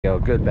Yo,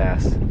 good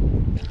bass.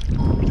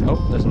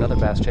 Oh, there's another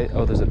bass chase.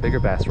 Oh, there's a bigger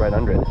bass right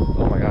under it.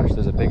 Oh my gosh,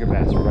 there's a bigger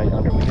bass right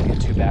under it. We could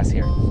get two bass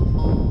here.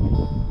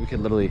 We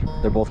could literally,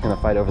 they're both gonna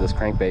fight over this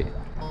crankbait.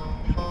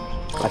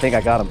 I think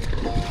I got him.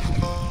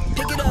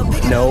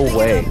 No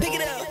way.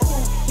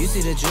 You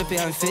see the drippy,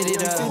 I'm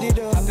fitted up.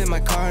 Hop in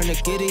my car and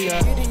the giddy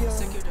up.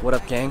 What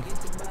up, gang?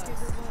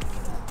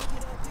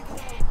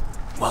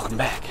 Welcome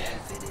back.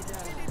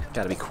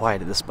 Gotta be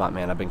quiet at this spot,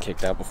 man. I've been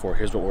kicked out before.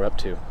 Here's what we're up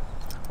to.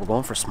 We're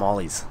going for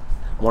smallies.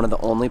 One of the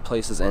only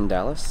places in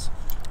Dallas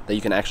that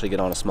you can actually get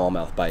on a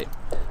smallmouth bite.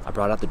 I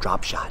brought out the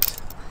drop shot.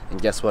 And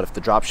guess what? If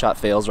the drop shot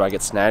fails or I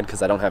get snagged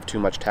because I don't have too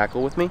much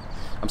tackle with me,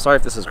 I'm sorry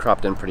if this is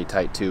cropped in pretty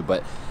tight too,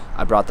 but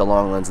I brought the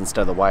long lens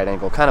instead of the wide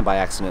angle, kind of by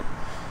accident.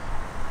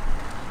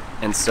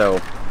 And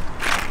so,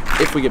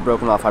 if we get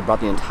broken off, I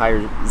brought the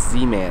entire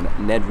Z-Man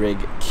Ned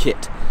Rig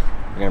kit.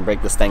 We're gonna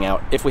break this thing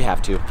out if we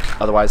have to.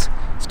 Otherwise,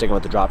 sticking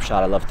with the drop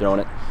shot. I love throwing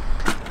it.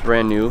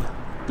 Brand new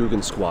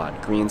Guggen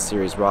Squad Green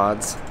Series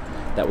rods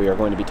that we are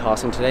going to be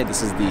tossing today.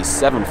 This is the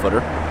 7-footer.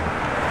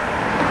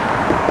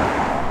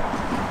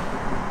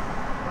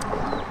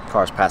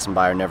 Cars passing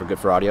by are never good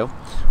for audio.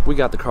 We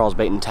got the KARL'S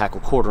Bait and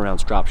Tackle 1/4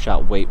 ounce drop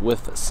shot weight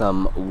with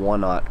some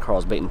 1/0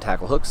 KARL'S Bait and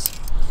Tackle hooks,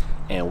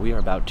 and we are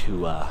about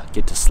to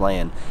get to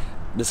slaying.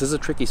 This is a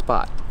tricky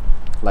spot.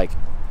 Like,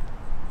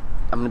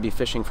 I'm gonna be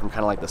fishing from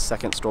kind of like the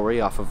second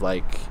story off of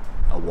like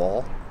a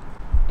wall,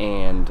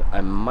 and I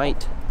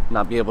might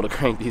not be able to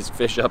crank these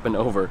fish up and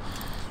over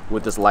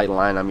with this light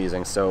line I'm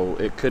using, so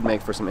it could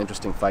make for some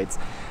interesting fights.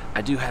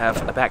 I do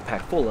have a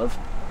backpack full of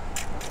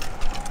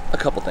a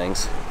couple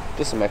things,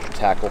 just some extra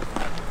tackle.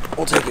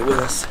 We'll take it with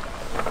us.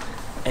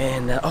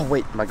 And oh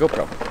wait, my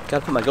GoPro.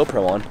 Gotta put my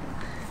GoPro on,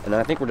 and then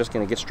I think we're just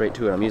gonna get straight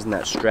to it. I'm using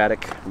that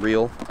Stratic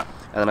reel,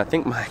 and then I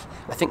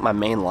think my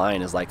main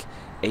line is like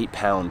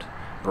 8-pound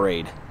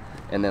braid,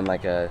 and then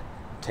like a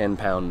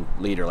 10-pound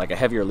leader, like a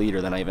heavier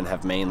leader than I even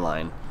have main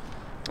line.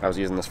 I was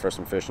using this for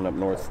some fishing up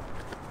north,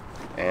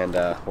 and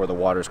where the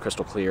water is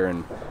crystal clear,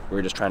 and we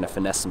were just trying to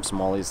finesse some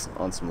smallies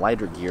on some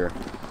lighter gear.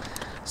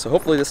 So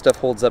hopefully this stuff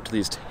holds up to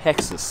these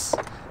Texas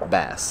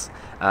bass.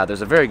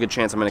 There's a very good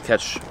chance I'm going to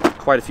catch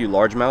quite a few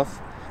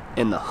largemouth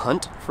in the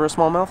hunt for a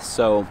smallmouth,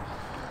 so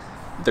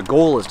the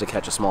goal is to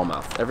catch a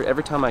smallmouth.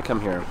 Every time I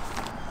come here,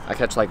 I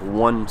catch like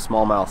 1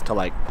 smallmouth to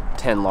like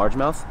 10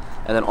 largemouth,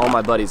 and then all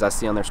my buddies I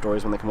see on their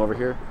stories when they come over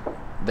here,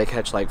 they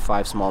catch like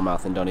 5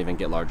 smallmouth and don't even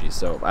get largies.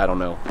 So I don't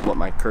know what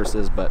my curse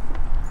is, but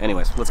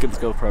anyways, let's get this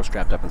GoPro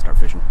strapped up and start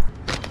fishing.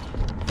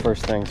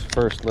 First things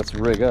first, let's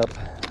rig up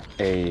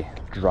a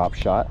drop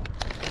shot.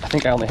 I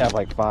think I only have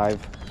like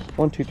 5,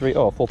 1, 2, 3,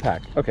 oh, a full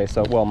pack. Okay,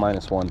 so, well,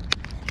 -1.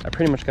 I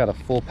pretty much got a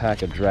full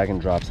pack of Dragon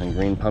Drops and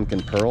Green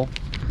Pumpkin Pearl.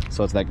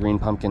 So it's that green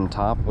pumpkin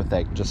top with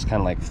that just kind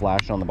of like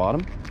flash on the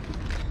bottom.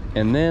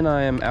 And then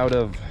I am out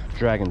of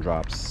Dragon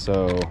Drops,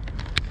 so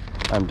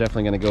I'm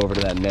definitely gonna go over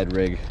to that Ned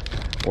rig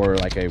or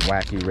like a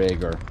wacky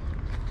rig or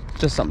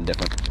just something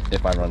different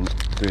if I run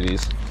through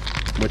these,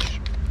 which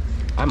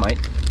I might.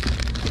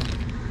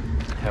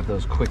 Have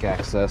those quick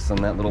access and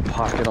that little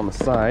pocket on the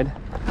side.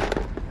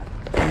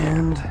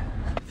 And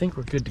I think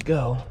we're good to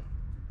go.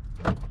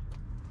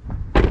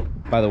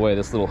 By the way,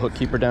 this little hook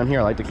keeper down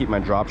here, I like to keep my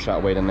drop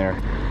shot weight in there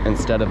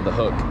instead of the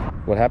hook.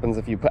 What happens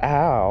if you put,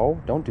 ow,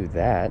 don't do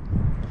that.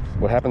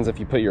 What happens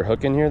if you put your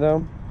hook in here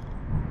though,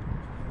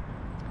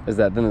 is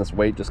that then this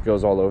weight just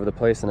goes all over the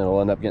place and it'll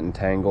end up getting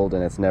tangled,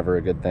 and it's never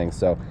a good thing.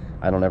 So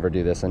I don't ever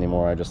do this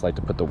anymore. I just like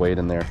to put the weight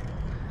in there.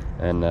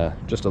 And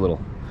just a little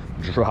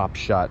drop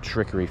shot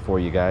trickery for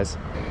you guys.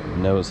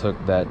 Nose hook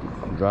that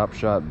drop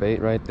shot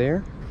bait right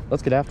there.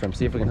 Let's get after him,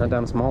 see if we can hunt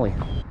down a smallie.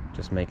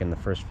 Just making the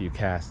first few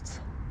casts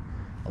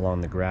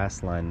along the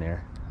grass line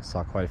there. I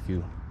saw quite a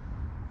few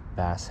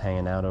bass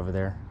hanging out over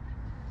there.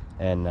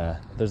 And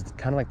there's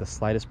kind of like the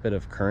slightest bit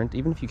of current,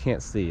 even if you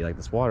can't see, like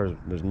this water,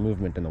 there's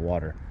movement in the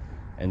water.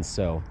 And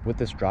so with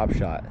this drop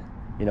shot,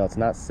 you know, it's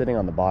not sitting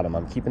on the bottom.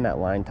 I'm keeping that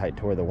line tight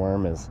to where the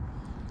worm is.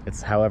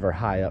 It's however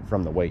high up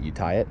from the weight you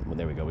tie it. Well,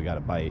 there we go, we got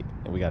a bite.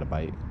 We got a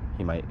bite.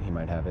 He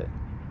might have it.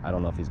 I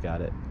don't know if he's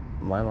got it.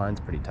 My line's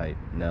pretty tight.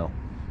 No.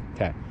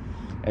 Okay.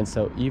 And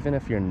so even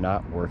if you're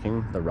not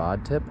working the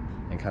rod tip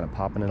and kind of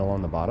popping it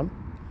along the bottom,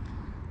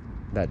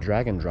 that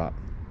Dragon Drop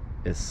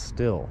is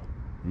still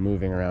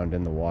moving around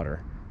in the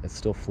water. It's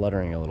still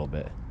fluttering a little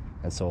bit.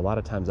 And so a lot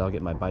of times I'll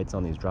get my bites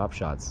on these drop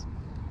shots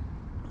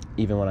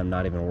even when I'm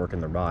not even working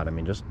the rod. I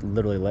mean, just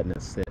literally letting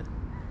it sit.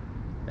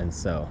 And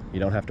so you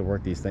don't have to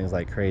work these things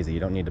like crazy. You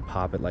don't need to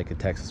pop it like a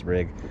Texas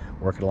rig,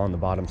 work it along the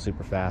bottom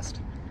super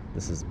fast.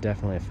 This is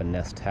definitely a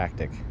finesse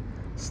tactic,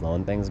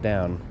 slowing things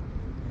down.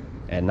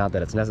 And not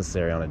that it's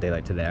necessary on a day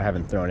like today. I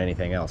haven't thrown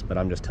anything else, but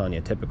I'm just telling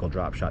you typical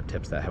drop shot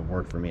tips that have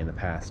worked for me in the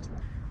past.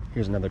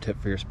 Here's another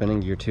tip for your spinning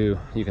gear too.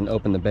 You can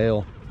open the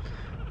bail,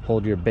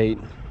 hold your bait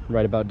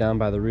right about down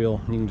by the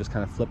reel. You can just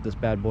kind of flip this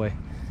bad boy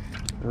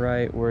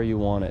right where you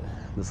want it.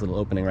 This little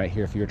opening right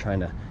here, if you're trying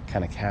to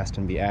kind of cast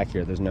and be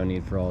accurate, there's no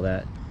need for all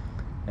that.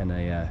 And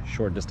a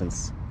short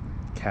distance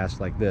cast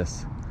like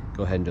this,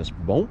 go ahead and just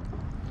boom,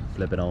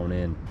 flip it on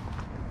in.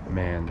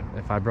 Man,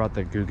 if I brought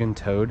the Guggen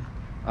Toad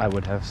I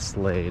would have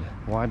slayed.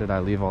 Why did I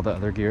leave all the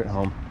other gear at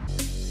home?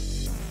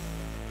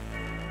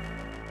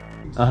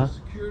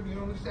 Security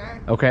on the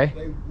side. Okay.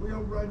 They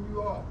will run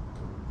you off.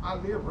 I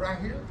live right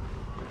here.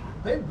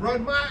 They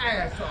run my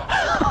ass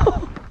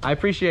off. I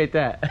appreciate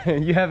that.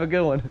 You have a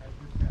good one.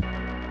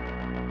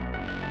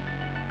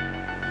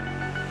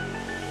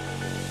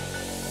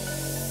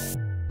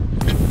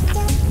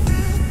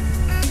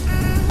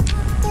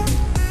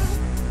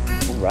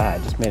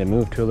 Alright, just made a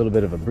move to a little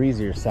bit of a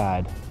breezier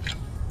side.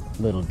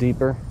 A little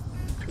deeper.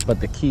 But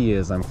the key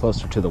is I'm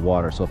closer to the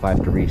water, so if I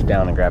have to reach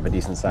down and grab a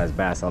decent sized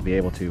bass, I'll be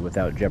able to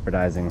without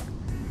jeopardizing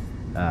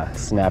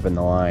snapping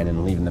the line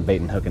and leaving the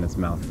bait and hook in its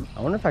mouth.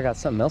 I wonder if I got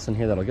something else in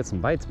here that'll get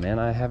some bites, man.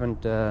 I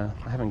haven't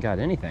got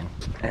anything.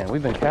 And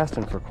we've been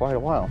casting for quite a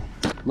while.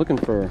 Looking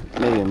for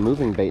maybe a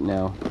moving bait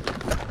now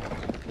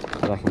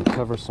that I can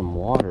cover some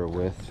water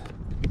with.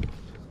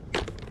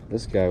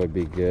 This guy would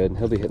be good.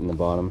 He'll be hitting the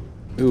bottom.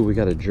 Ooh, we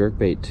got a jerk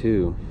bait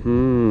too.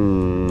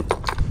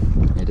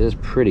 It is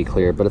pretty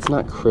clear, but it's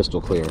not crystal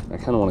clear. I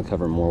kind of want to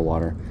cover more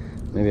water.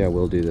 Maybe I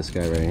will do this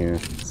guy right here.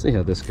 Let's see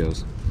how this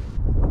goes.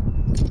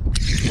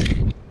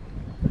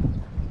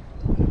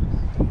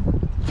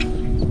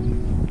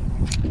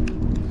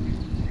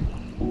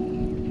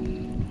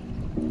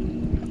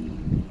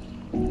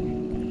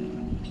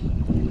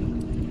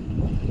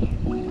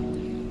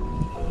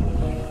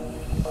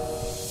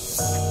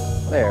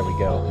 There we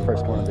go,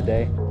 first one of the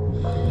day.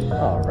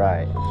 All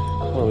right,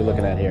 what are we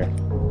looking at here?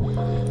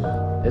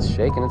 It's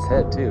shaking its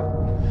head too.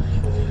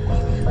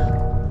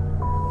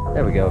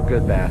 There we go,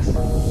 good bass.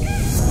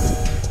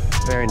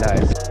 Very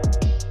nice.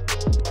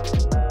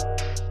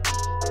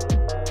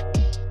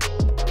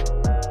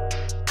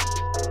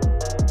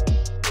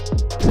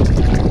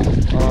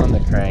 On the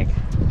crank.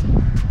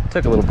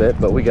 Took a little bit,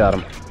 but we got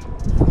him.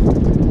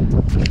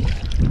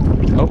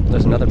 Oh,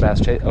 there's another bass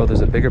chase. Oh,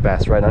 there's a bigger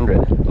bass right under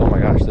it. Oh my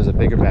gosh, there's a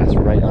bigger bass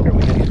right under it.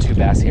 We could get two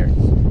bass here.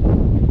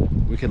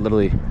 We could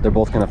literally, they're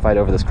both gonna fight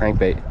over this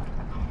crankbait.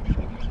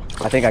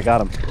 I think I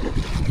got him.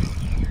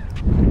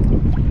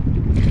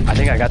 I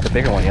think I got the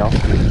bigger one, y'all.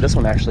 This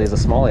one actually is a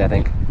smallie, I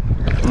think.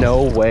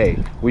 No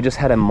way. We just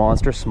had a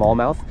monster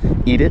smallmouth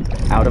eat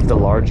it out of the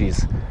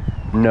largies.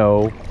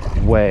 No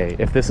way.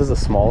 If this is a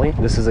smallie,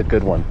 this is a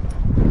good one.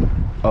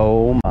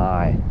 Oh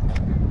my.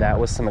 That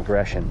was some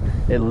aggression.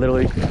 It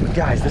literally,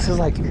 guys, this is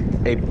like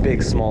a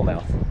big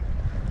smallmouth.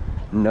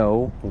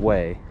 No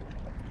way.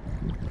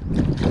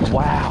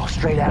 Wow,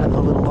 straight out of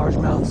the little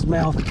largemouth's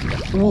mouth.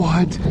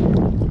 What?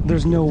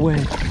 There's no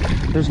way.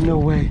 There's no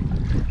way.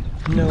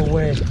 No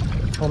way.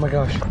 Oh my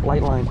gosh,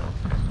 light line.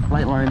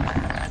 Light line.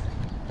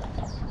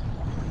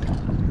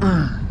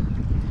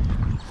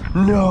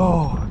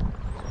 No.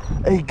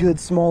 A good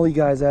smallie,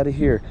 guys, out of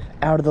here.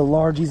 Out of the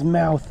largie's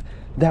mouth.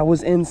 That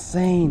was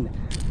insane.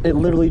 It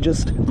literally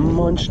just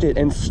munched it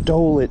and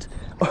stole it.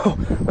 Oh,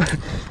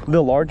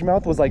 the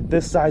largemouth was like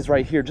this size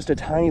right here, just a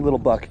tiny little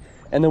buck.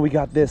 And then we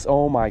got this,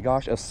 oh my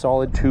gosh, a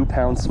solid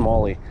 2-pound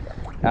smallie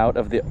out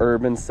of the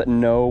urban set.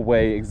 No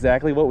way,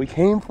 exactly what we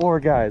came for,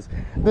 guys.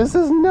 This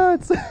is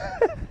nuts.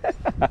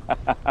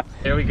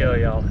 There we go,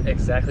 y'all.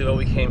 Exactly what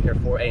we came here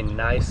for, a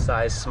nice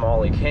size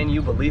smallie. Can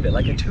you believe it?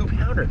 Like a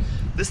 2-pounder.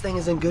 This thing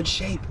is in good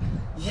shape.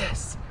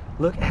 Yes,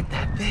 look at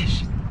that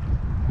fish.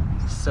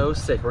 So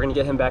sick. We're gonna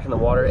get him back in the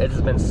water. It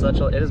has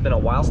been a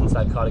while since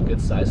I've caught a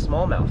good sized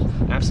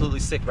smallmouth. Absolutely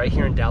sick. Right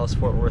here in Dallas,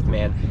 Fort Worth,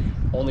 man.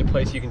 Only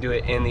place you can do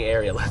it in the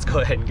area. Let's go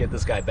ahead and get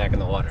this guy back in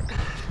the water.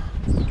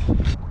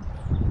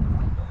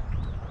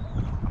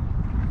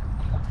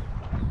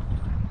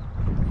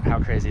 How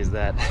crazy is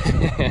that?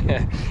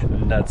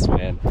 Nuts,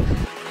 man.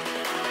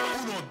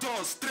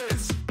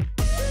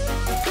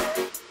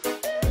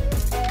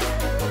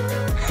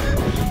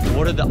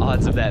 What are the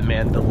odds of that,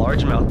 man? The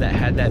largemouth that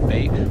had that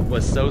bait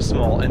was so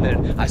small, and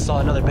then I saw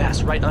another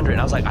bass right under it,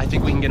 and I was like, I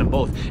think we can get them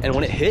both. And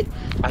when it hit,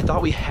 I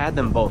thought we had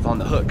them both on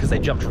the hook because they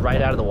jumped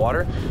right out of the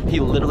water. He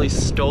literally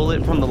stole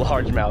it from the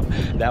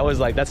largemouth. That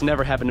was like, that's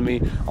never happened to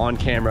me on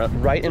camera,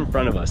 right in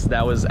front of us.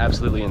 That was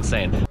absolutely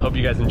insane. Hope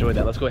you guys enjoyed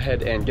that. Let's go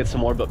ahead and get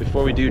some more, but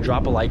before we do,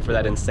 drop a like for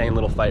that insane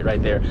little fight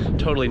right there.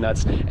 Totally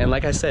nuts. And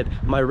like I said,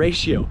 my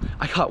ratio,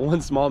 I got 1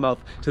 smallmouth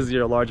to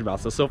 0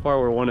 largemouth. So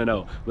far we're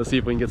 1-0. Let's see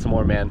if we can get some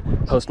more, man.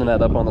 Posting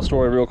that up on the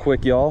story real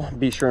quick, y'all.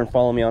 Be sure and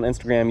follow me on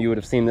Instagram. You would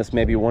have seen this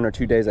maybe 1 or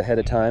 2 days ahead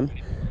of time.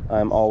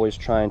 I'm always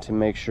trying to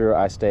make sure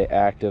I stay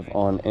active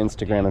on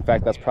Instagram. In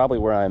fact, that's probably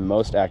where I'm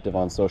most active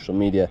on social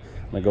media.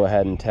 I'm gonna go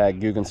ahead and tag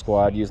Guggen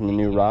Squad using the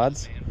new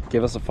rods.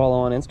 Give us a follow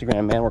on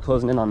Instagram, man. We're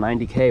closing in on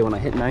 90K. When I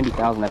hit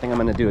 90,000, I think I'm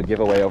gonna do a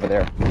giveaway over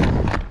there.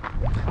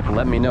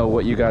 Let me know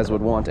what you guys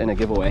would want in a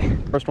giveaway.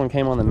 First one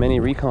came on the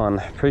Mini Recon.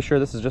 Pretty sure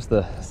this is just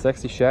the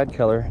sexy shad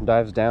color.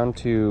 Dives down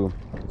to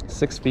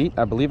 6 feet.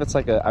 I believe it's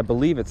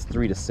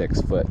 3 to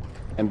 6 foot.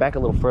 And back a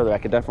little further, I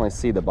could definitely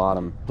see the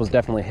bottom. It was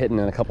definitely hitting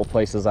in a couple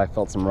places. I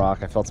felt some rock,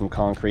 I felt some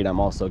concrete. I'm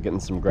also getting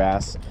some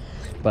grass,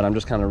 but I'm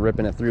just kind of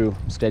ripping it through.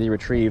 Steady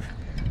retrieve,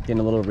 getting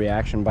a little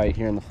reaction bite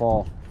here in the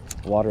fall.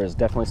 Water is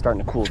definitely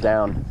starting to cool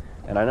down,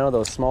 and I know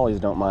those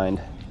smallies don't mind.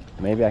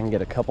 Maybe I can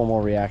get a couple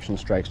more reaction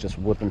strikes just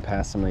whipping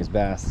past some of these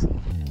bass.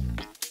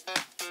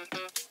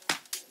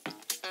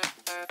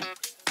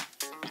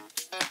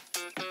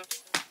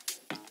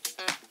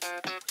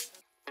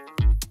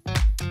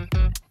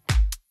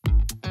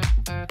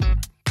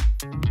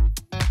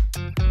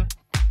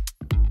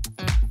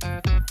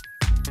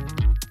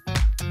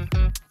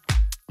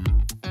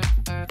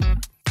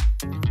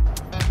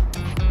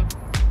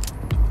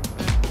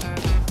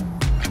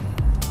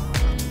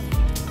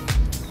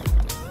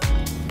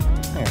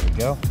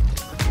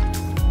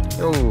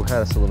 Hi,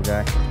 this little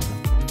guy.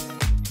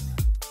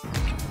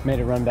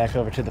 Made a run back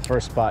over to the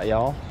first spot,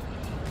 y'all.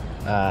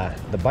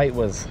 The bite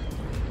was,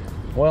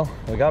 well,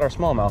 we got our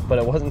smallmouth, but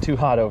it wasn't too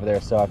hot over there,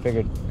 so I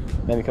figured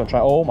maybe come try.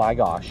 Oh my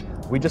gosh.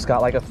 We just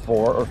got like a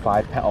 4 or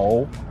 5 pound.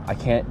 Oh, I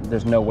can't,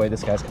 there's no way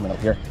this guy's coming up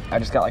here. I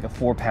just got like a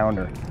 4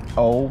 pounder.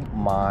 Oh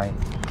my,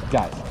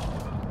 guys.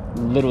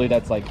 Literally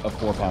that's like a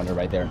 4 pounder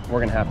right there.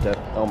 We're gonna have to,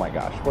 oh my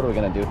gosh, what are we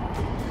gonna do?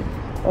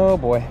 Oh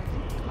boy.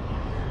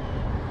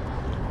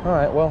 All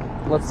right, well,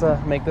 let's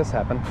make this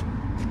happen.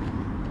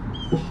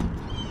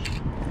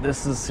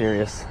 This is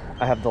serious.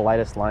 I have the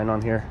lightest line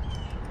on here.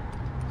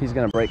 He's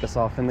gonna break us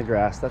off in the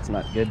grass. That's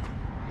not good.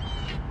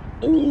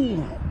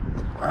 Ooh.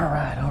 All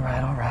right, all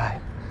right, all right.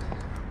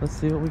 Let's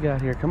see what we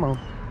got here. Come on.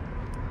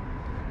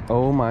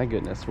 Oh my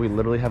goodness. We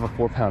literally have a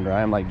 4 pounder.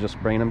 I am like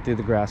just bringing him through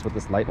the grass with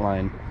this light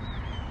line.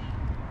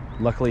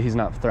 Luckily, he's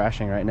not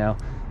thrashing right now.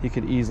 He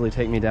could easily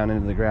take me down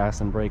into the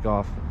grass and break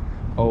off.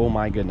 Oh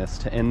my goodness.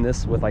 To end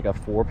this with like a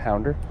 4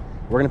 pounder,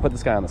 we're gonna put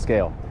this guy on the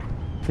scale.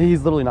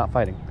 He's literally not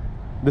fighting.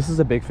 This is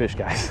a big fish,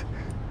 guys.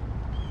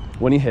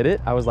 When he hit it,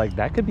 I was like,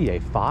 that could be a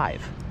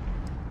 5.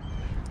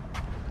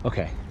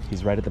 Okay,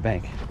 he's right at the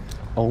bank.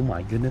 Oh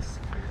my goodness,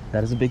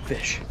 that is a big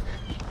fish.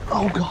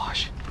 Oh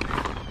gosh,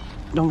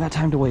 don't got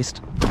time to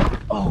waste.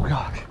 Oh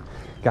gosh.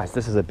 Guys,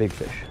 this is a big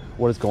fish.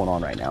 What is going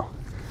on right now?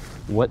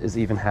 What is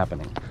even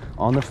happening?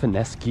 On the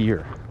finesse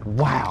gear.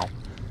 Wow.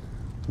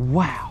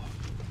 Wow.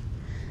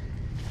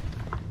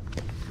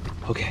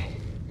 Okay,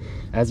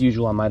 as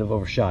usual, I might have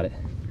overshot it.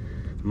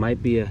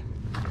 Might be a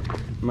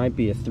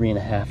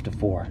 3.5 to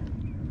 4.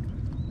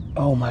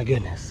 Oh my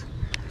goodness.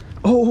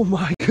 Oh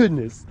my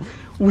goodness.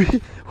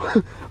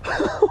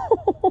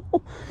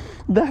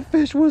 That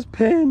fish was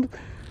pinned.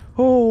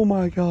 Oh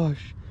my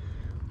gosh.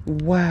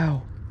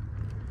 Wow.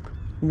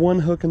 One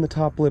hook in the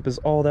top lip is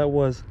all that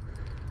was.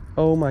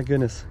 Oh my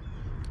goodness.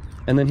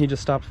 And then he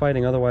just stopped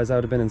fighting, otherwise I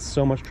would have been in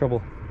so much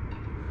trouble.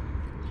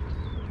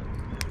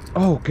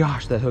 Oh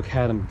gosh, that hook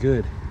had him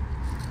good.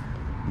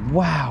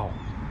 Wow.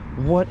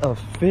 What a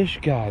fish,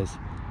 guys.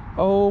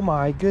 Oh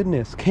my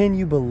goodness. Can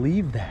you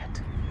believe that?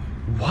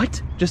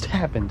 What just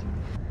happened?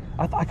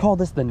 I called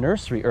this the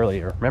nursery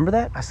earlier. Remember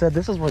that? I said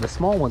this is where the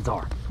small ones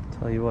are.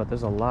 Tell you what,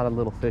 there's a lot of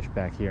little fish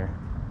back here.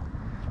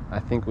 I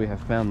think we have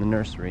found the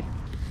nursery.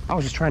 I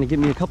was just trying to get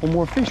me a couple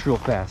more fish real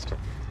fast.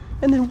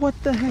 And then what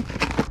the heck?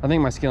 I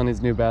think my scale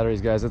needs new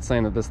batteries, guys. It's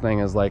saying that this thing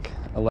is like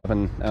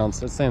 11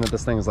 ounce. It's saying that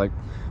this thing is like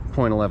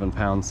 0.11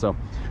 pounds. So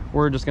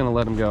we're just gonna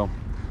let him go.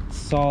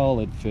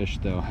 Solid fish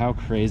though. How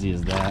crazy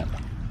is that?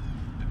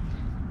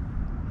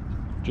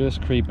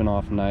 Just creeping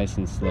off nice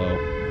and slow.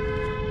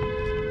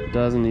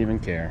 Doesn't even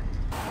care.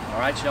 All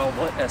right, y'all,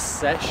 what a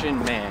session,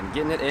 man.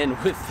 Getting it in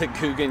with the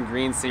Guggen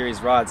Green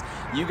Series rods.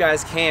 You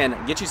guys can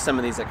get you some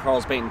of these at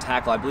Karl's Bait and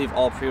Tackle. I believe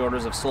all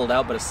pre-orders have sold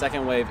out, but a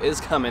second wave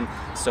is coming,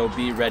 so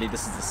be ready.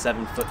 This is the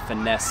 7-foot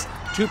finesse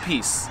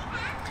 2-piece.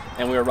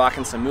 And we were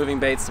rocking some moving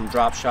baits, some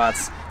drop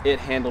shots. It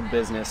handled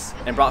business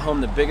and brought home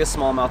the biggest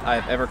smallmouth I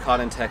have ever caught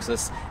in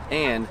Texas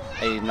and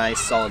a nice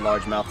solid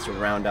largemouth to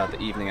round out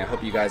the evening. I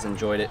hope you guys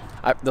enjoyed it.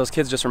 Those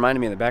kids just reminded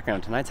me in the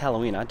background, tonight's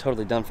Halloween. I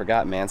totally done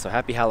forgot, man. So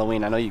happy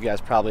Halloween. I know you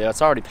guys probably,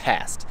 it's already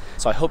passed.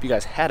 So I hope you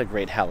guys had a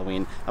great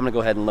Halloween. I'm gonna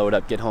go ahead and load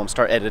up, get home,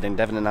 start editing.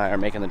 Devin and I are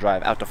making the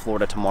drive out to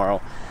Florida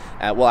tomorrow.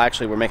 Well,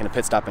 actually, we're making a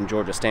pit stop in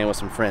Georgia, staying with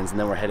some friends, and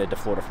then we're headed to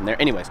Florida from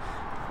there. Anyways,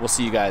 we'll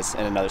see you guys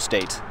in another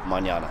state,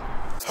 mañana.